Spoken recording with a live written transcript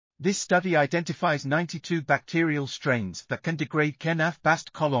This study identifies 92 bacterial strains that can degrade Kenaf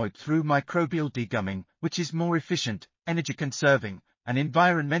Bast colloid through microbial degumming, which is more efficient, energy-conserving, and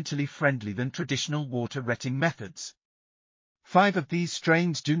environmentally friendly than traditional water-retting methods. 5 of these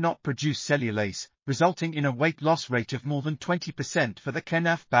strains do not produce cellulase, resulting in a weight loss rate of more than 20% for the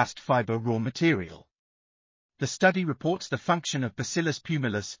Kenaf Bast fiber raw material. The study reports the function of Bacillus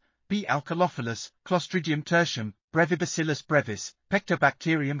pumilus, B. alkalophilus, Clostridium tertium, Brevibacillus brevis,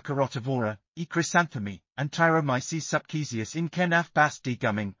 Pectobacterium carotivora, E. chrysanthemi, and Tyromyces subcaeseus in Kenaf Bast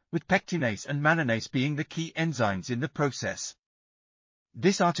degumming, with pectinase and mannanase being the key enzymes in the process.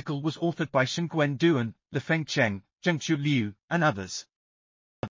 This article was authored by Shengwen Duan, Lifeng Cheng, Zhengchu Liu, and others.